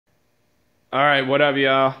Alright, what up,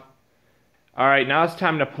 y'all? Alright, now it's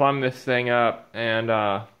time to plumb this thing up, and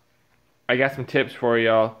I got some tips for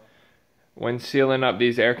y'all when sealing up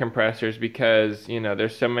these air compressors because,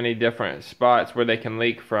 there's so many different spots where they can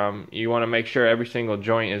leak from. You want to make sure every single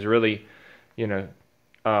joint is really, you know,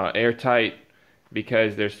 airtight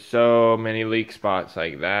because there's so many leak spots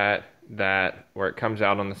like that, where it comes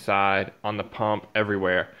out on the side, on the pump,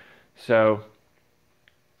 everywhere. So,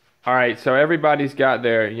 alright, so everybody's got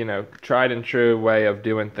their, tried and true way of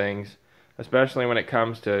doing things, especially when it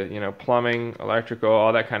comes to, plumbing, electrical,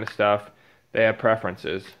 all that kind of stuff. They have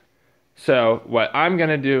preferences. So, what I'm going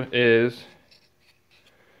to do is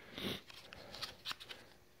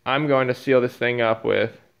I'm going to seal this thing up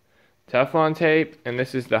with Teflon tape, and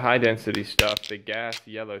this is the high density stuff, the gas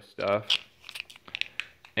yellow stuff,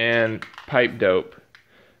 and pipe dope.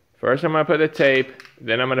 First I'm going to put the tape,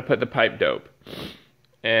 then I'm going to put the pipe dope.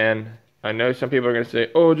 And I know some people are going to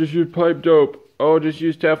say, oh, just use pipe dope. Oh, just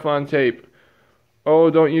use Teflon tape.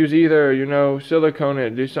 Oh, don't use either, silicone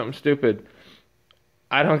it, do something stupid.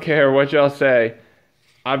 I don't care what y'all say.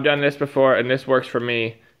 I've done this before and this works for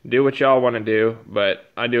me. Do what y'all want to do,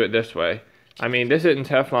 but I do it this way. I mean, this isn't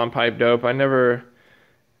Teflon pipe dope. I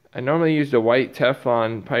normally use the white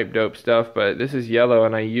Teflon pipe dope stuff, but this is yellow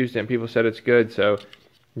and I used it and people said it's good, so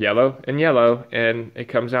yellow, and it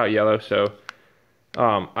comes out yellow, so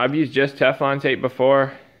I've used just Teflon tape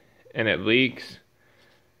before, and it leaks.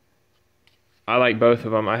 I like both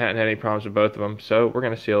of them. I hadn't had any problems with both of them, so we're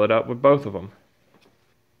going to seal it up with both of them.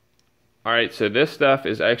 Alright, so this stuff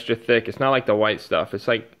is extra thick. It's not like the white stuff. It's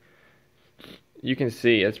like, you can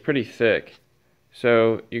see, it's pretty thick.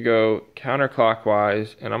 So you go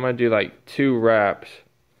counterclockwise, and I'm going to do like 2 wraps,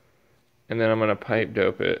 and then I'm going to pipe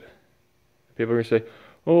dope it. People are going to say,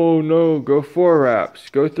 oh no, go 4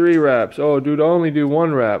 wraps, go 3 wraps. Oh dude, I'll only do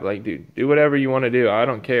 1 wrap. Like, dude, do whatever you want to do. I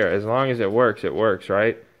don't care. As long as it works,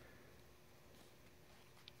 right?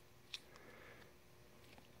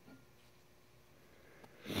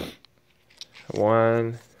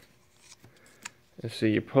 One. Let's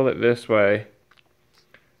see, you pull it this way.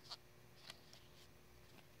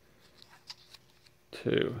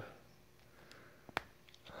 2.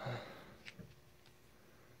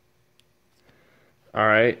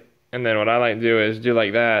 Alright, and then what I like to do is do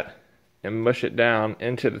like that and mush it down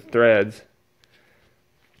into the threads.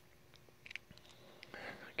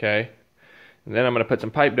 Okay, and then I'm going to put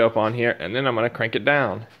some pipe dope on here, and then I'm going to crank it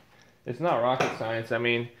down. It's not rocket science,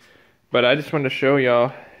 but I just wanted to show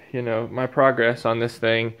y'all, my progress on this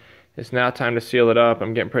thing. It's now time to seal it up.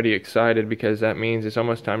 I'm getting pretty excited because that means it's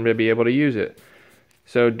almost time to be able to use it.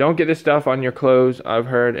 So don't get this stuff on your clothes. I've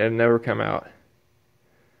heard it'll never come out.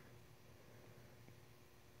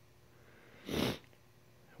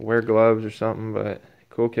 Wear gloves or something, but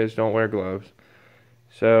cool kids don't wear gloves.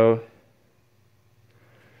 So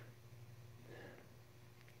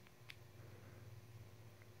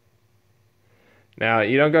now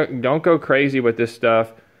you don't go crazy with this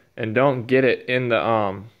stuff, and don't get it in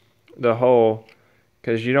the hole,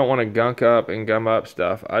 because you don't want to gunk up and gum up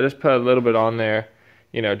stuff. I just put a little bit on there,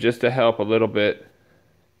 just to help a little bit,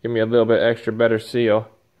 give me a little bit extra better seal.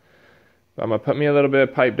 I'm gonna put me a little bit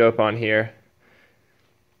of pipe dope on here,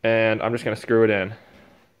 and I'm just gonna screw it in.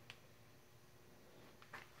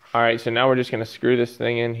 Alright, so now we're just gonna screw this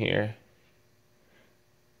thing in here.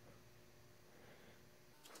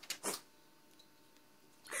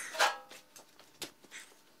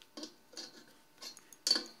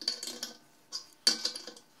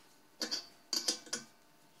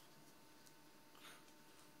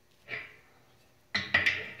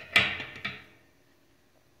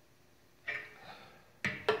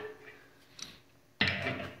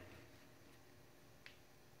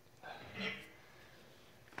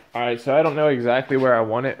 Alright, so I don't know exactly where I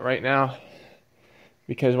want it right now,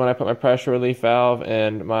 because when I put my pressure relief valve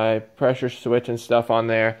and my pressure switch and stuff on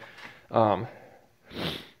there, I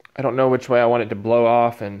don't know which way I want it to blow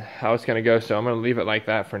off and how it's going to go, so I'm going to leave it like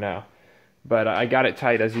that for now. But I got it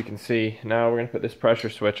tight, as you can see. Now we're going to put this pressure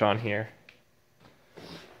switch on here.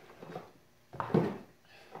 So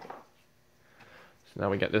now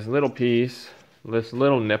we got this little piece, this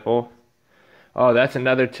little nipple. Oh, that's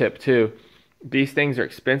another tip too. These things are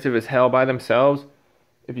expensive as hell by themselves.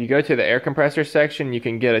 If you go to the air compressor section, you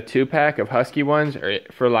can get a 2-pack of Husky ones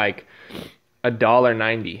for like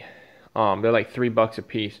 $1.90. They're like $3 a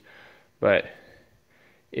piece. But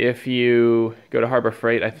if you go to Harbor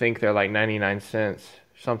Freight, I think they're like 99 cents,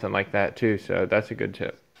 something like that too. So that's a good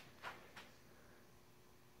tip.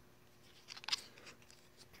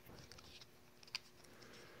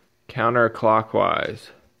 Counterclockwise.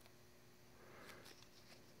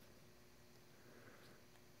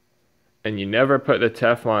 And you never put the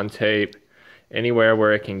Teflon tape anywhere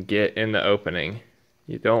where it can get in the opening.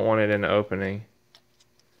 You don't want it in the opening.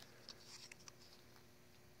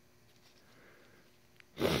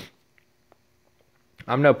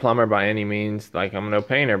 I'm no plumber by any means, like I'm no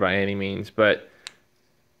painter by any means, but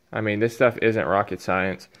I mean, this stuff isn't rocket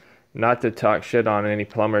science. Not to talk shit on any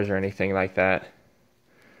plumbers or anything like that.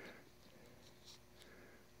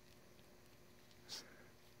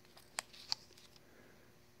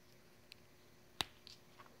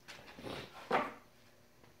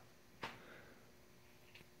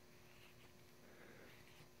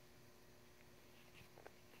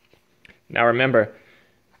 Now remember,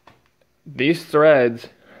 these threads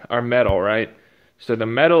are metal, right? So the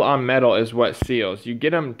metal on metal is what seals. You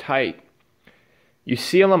get them tight. You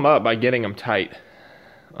seal them up by getting them tight.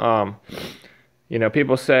 You know,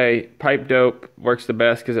 people say pipe dope works the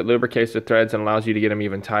best because it lubricates the threads and allows you to get them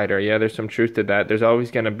even tighter. Yeah, there's some truth to that. There's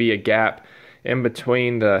always going to be a gap in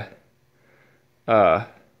between the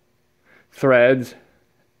threads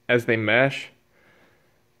as they mesh,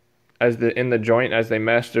 in the joint as they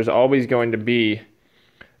mesh. There's always going to be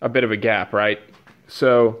a bit of a gap, right?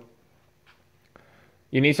 So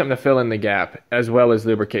you need something to fill in the gap as well as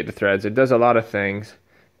lubricate the threads. It does a lot of things,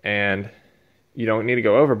 and you don't need to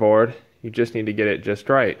go overboard. You just need to get it just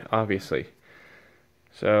right, obviously.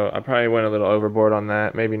 So I probably went a little overboard on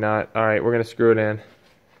that. Maybe not. All right, we're going to screw it in.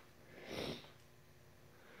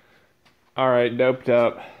 All right, doped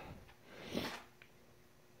up.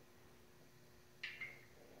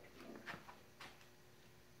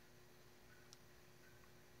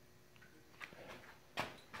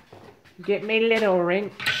 Get me a little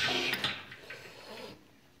wrench.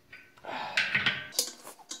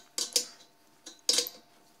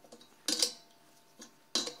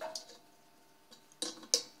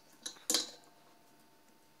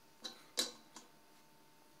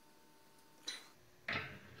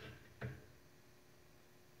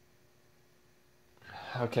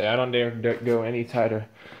 Okay, I don't dare go any tighter.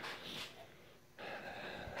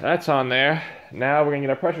 That's on there. Now we're gonna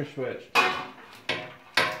get our pressure switch.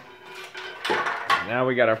 Now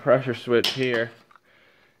we got our pressure switch here.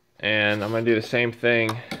 And I'm gonna do the same thing,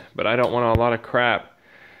 but I don't want a lot of crap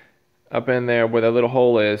up in there where the little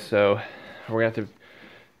hole is, so we're gonna have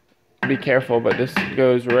to be careful, but this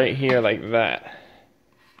goes right here like that.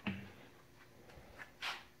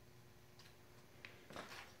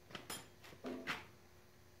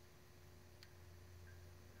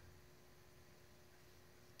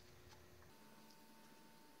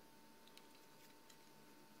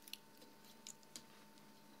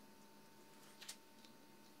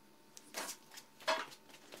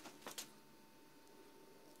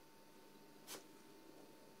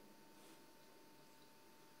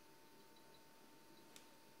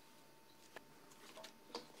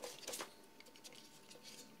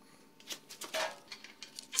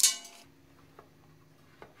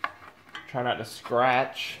 Try not to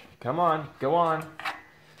scratch. Come on, go on.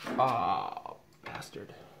 Oh,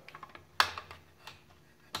 bastard.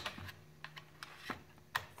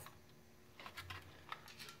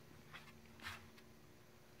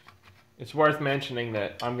 It's worth mentioning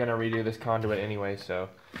that I'm going to redo this conduit anyway, so.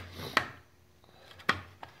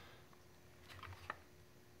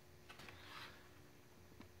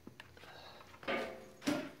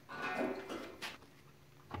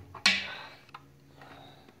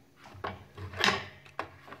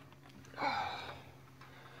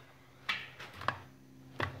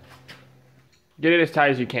 Get it as tight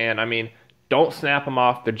as you can. I mean, don't snap them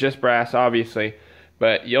off. They're just brass, obviously.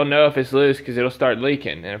 But you'll know if it's loose because it'll start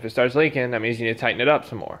leaking. And if it starts leaking, that means you need to tighten it up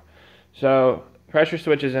some more. So, pressure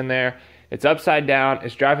switch is in there. It's upside down.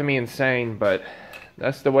 It's driving me insane, but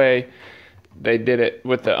that's the way they did it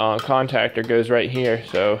with the contactor. Goes right here.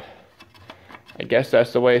 So, I guess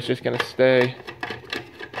that's the way it's just going to stay.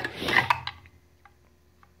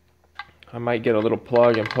 I might get a little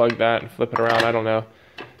plug and plug that and flip it around. I don't know.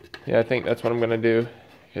 Yeah, I think that's what I'm going to do,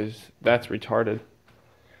 because that's retarded.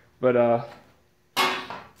 But,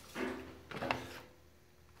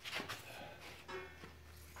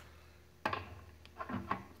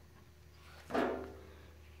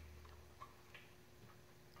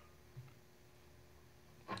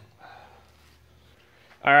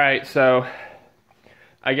 alright, so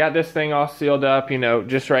I got this thing all sealed up, you know,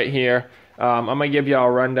 just right here. I'm going to give y'all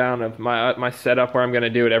a rundown of my setup where I'm going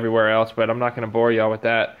to do it everywhere else, but I'm not going to bore y'all with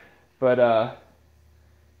that. But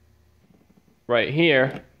right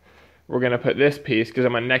here, we're going to put this piece, because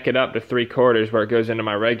I'm going to neck it up to 3/4 where it goes into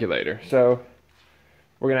my regulator. So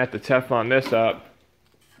we're going to have to Teflon this up.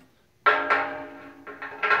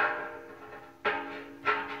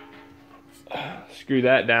 Screw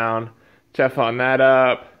that down. Teflon that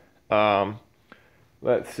up.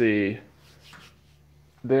 Let's see.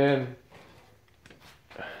 Then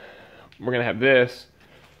we're gonna have this.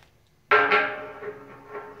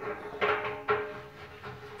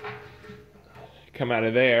 Come out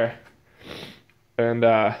of there. And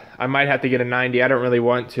I might have to get a 90. I don't really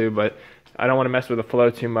want to, but I don't want to mess with the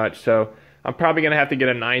flow too much. So I'm probably going to have to get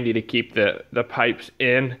a 90 to keep the pipes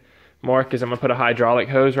in more, because I'm going to put a hydraulic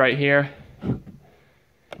hose right here.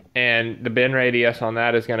 And the bend radius on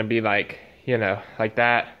that is going to be like, you know, like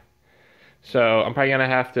that. So I'm probably going to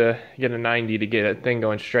have to get a 90 to get a thing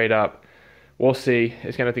going straight up. We'll see.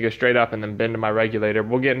 It's going to have to go straight up and then bend to my regulator.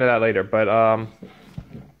 We'll get into that later. But,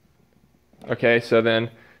 okay, so then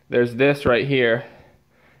there's this right here.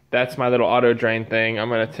 That's my little auto drain thing. I'm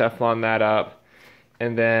going to Teflon that up.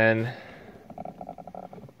 And then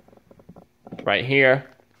right here,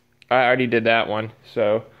 I already did that one.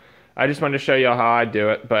 So I just wanted to show y'all how I do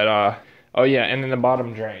it. But, oh yeah, and then the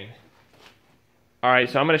bottom drain. Alright,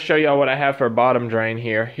 so I'm going to show y'all what I have for a bottom drain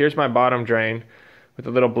here. Here's my bottom drain with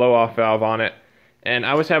a little blow-off valve on it. And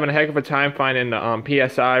I was having a heck of a time finding the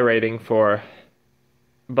PSI rating for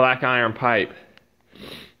black iron pipe.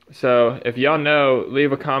 So if y'all know,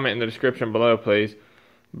 leave a comment in the description below, please.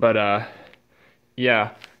 But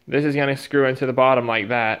yeah, this is gonna screw into the bottom like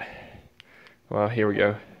that. Well, here we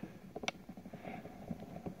go.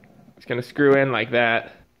 It's gonna screw in like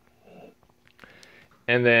that.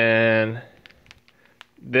 And then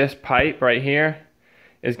this pipe right here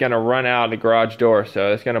is gonna run out the garage door,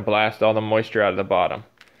 so it's gonna blast all the moisture out of the bottom.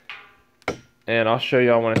 And I'll show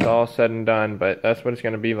y'all when it's all said and done, but that's what it's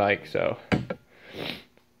gonna be like, so.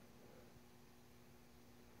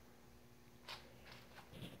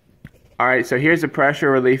 Alright, so here's the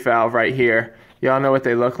pressure relief valve right here. Y'all know what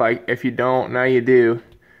they look like. If you don't, now you do.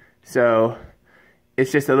 So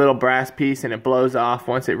it's just a little brass piece and it blows off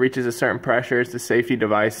once it reaches a certain pressure. It's a safety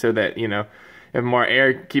device so that, you know, if more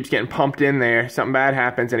air keeps getting pumped in there, something bad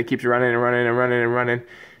happens and it keeps running and running and running and running,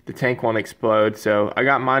 the tank won't explode. So I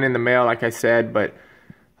got mine in the mail, like I said, but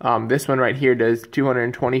this one right here does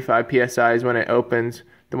 225 psi's when it opens.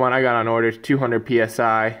 The one I got on order is 200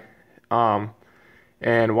 psi.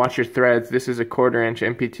 And watch your threads. This is a 1/4 inch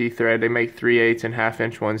MPT thread. They make 3/8 and 1/2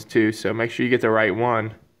 inch ones too, so make sure you get the right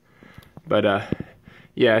one. But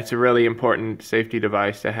yeah, it's a really important safety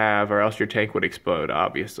device to have, or else your tank would explode,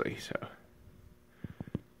 obviously. So,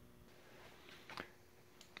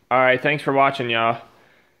 alright, thanks for watching, y'all.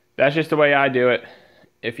 That's just the way I do it.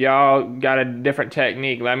 If y'all got a different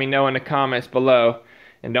technique, let me know in the comments below.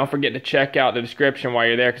 And don't forget to check out the description while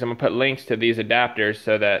you're there, because I'm going to put links to these adapters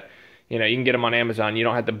so that, you know, you can get them on Amazon. You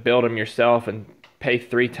don't have to build them yourself and pay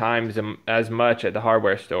 3 times as much at the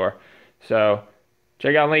hardware store. So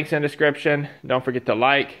check out links in the description. Don't forget to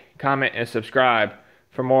like, comment, and subscribe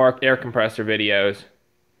for more air compressor videos.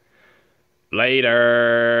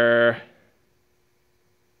 Later.